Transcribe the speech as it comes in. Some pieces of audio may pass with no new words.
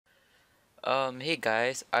Hey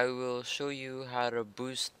guys, I will show you how to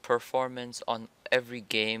boost performance on every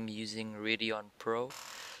game using Radeon Pro.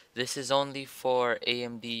 This is only for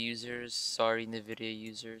AMD users, sorry NVIDIA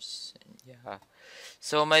users. Yeah.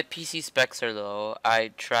 So my PC specs are low.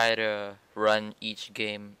 I try to run each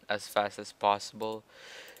game as fast as possible.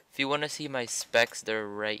 If you want to see my specs, they're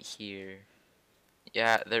right here.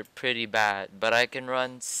 Yeah, they're pretty bad, but I can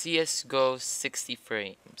run CSGO 60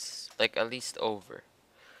 frames, like at least over.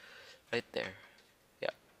 Right there. Yeah.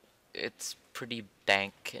 It's pretty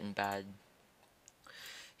dank and bad.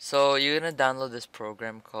 So you're gonna download this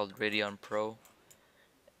program called Radeon Pro,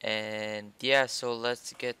 and yeah, so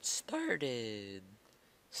let's get started.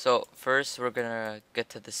 So first we're gonna get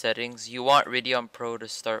to the settings. You want Radeon Pro to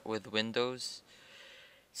start with Windows.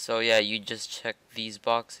 So yeah, you just check these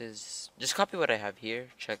boxes. Just copy what I have here.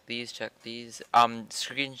 Check these, check these.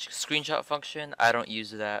 Screenshot function, I don't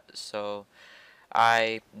use that, so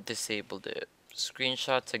I disabled it.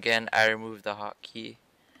 Screenshots again, I removed the hotkey.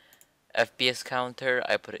 FPS counter,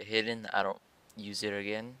 I put it hidden. I don't use it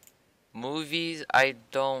again. Movies, I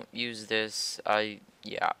don't use this.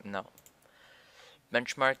 Yeah, no.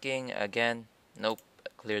 Benchmarking, again, nope.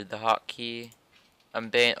 Cleared the hotkey.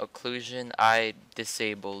 Ambient Occlusion, I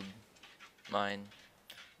disabled mine.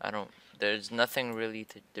 I don't. There's nothing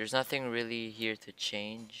really here to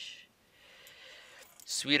change.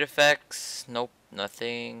 Sweet effects, nope.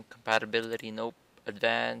 Nothing. Compatibility, nope.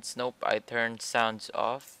 Advanced, nope. I turned sounds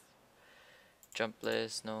off. Jump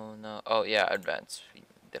list, no, no. Oh yeah, advanced. We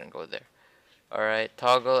didn't go there. Alright,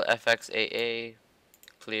 toggle FXAA.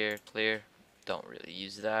 Clear, clear. Don't really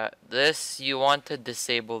use that. This, you want to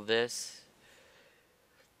disable this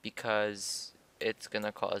because it's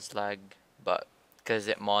gonna cause lag, but because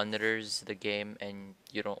it monitors the game and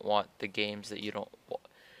you don't want the games that you don't want.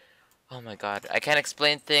 Oh my god, I can't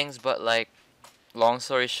explain things, but like, long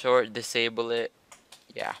story short, disable it.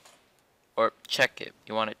 Yeah. Or check it.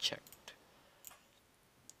 You want it checked.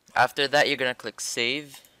 After that, you're gonna click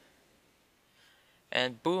save.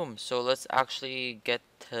 And boom, so let's actually get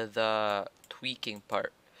to the tweaking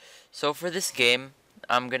part. So for this game,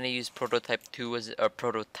 I'm gonna use prototype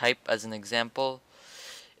as an example.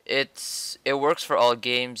 It works for all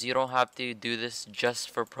games. You don't have to do this just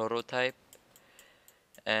for prototype.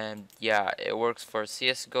 And yeah, it works for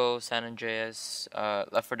CS:GO, San Andreas,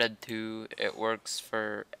 Left 4 Dead 2. It works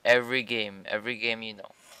for every game you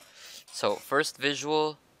know. So first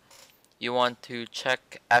visual, you want to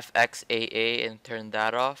check FXAA and turn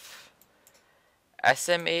that off.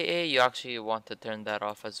 SMAA, you actually want to turn that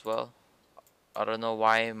off as well. I don't know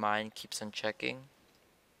why mine keeps on checking.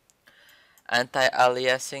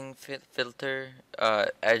 Anti-aliasing filter,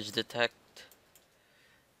 edge detect,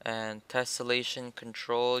 and tessellation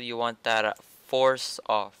control, you want that at force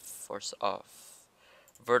off, force off.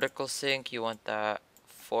 Vertical sync, you want that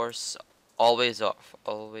force always off,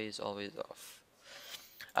 always off.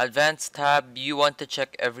 Advanced tab, you want to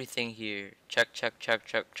check everything here. Check, check, check,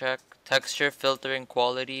 check, check. Texture filtering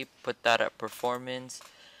quality, put that at performance.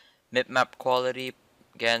 Map quality,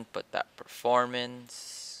 again, put that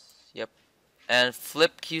performance. Yep. And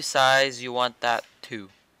flip queue size, you want that too.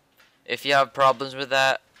 If you have problems with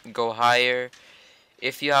that, go higher.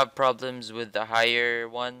 If you have problems with the higher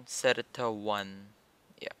one, set it to 1.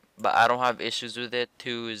 Yeah. But I don't have issues with it.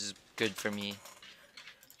 2 is good for me.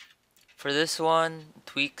 For this one,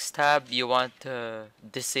 tweaks tab, you want to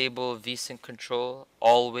disable VSync control,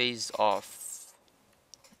 always off.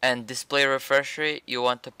 And display refresh rate, you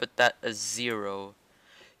want to put that as 0.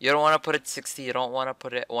 You don't want to put it 60, you don't want to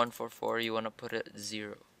put it 144, you want to put it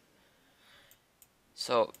 0.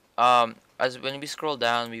 So, as when we scroll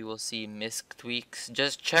down, we will see MISC tweaks.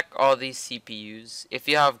 Just check all these CPUs. If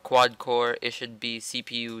you have quad core, it should be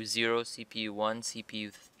CPU 0, CPU 1,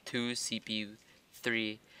 CPU 2, CPU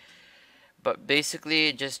 3. But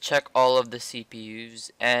basically, just check all of the CPUs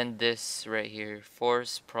and this right here,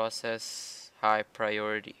 force process high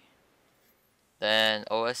priority. Then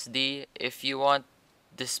OSD, if you want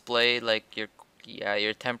display like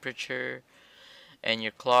your temperature and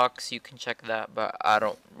your clocks, you can check that, but I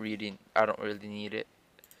don't really need it.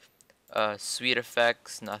 Sweet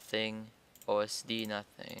effects, nothing. OSD,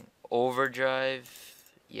 nothing. Overdrive,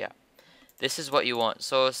 yeah. This is what you want.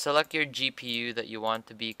 So select your GPU that you want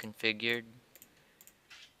to be configured.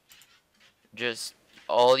 Just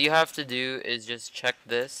all you have to do is just check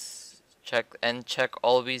this, check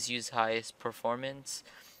always use highest performance,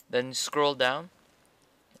 then scroll down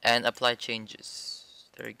and apply changes.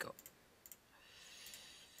 There you go.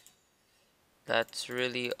 That's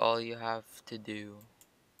really all you have to do.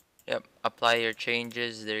 Yep, apply your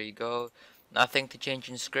changes. There you go. Nothing to change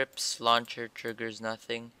in scripts. Launcher triggers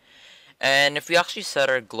nothing. And if we actually set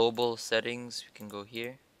our global settings, we can go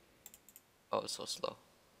here. Oh, it's so slow.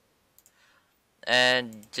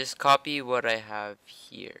 And just copy what I have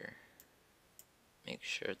here. Make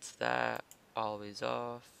sure it's that. Always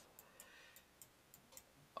off.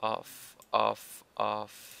 Off, off,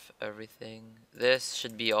 off, everything. This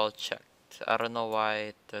should be all checked. I don't know why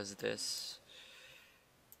it does this.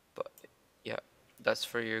 But yeah, that's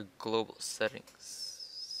for your global settings.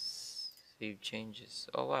 Save changes.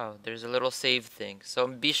 Oh wow, there's a little save thing. So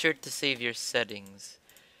be sure to save your settings.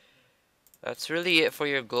 That's really it for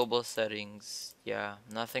your global settings. Yeah,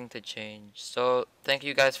 nothing to change. So thank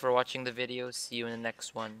you guys for watching the video. See you in the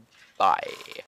next one. Bye.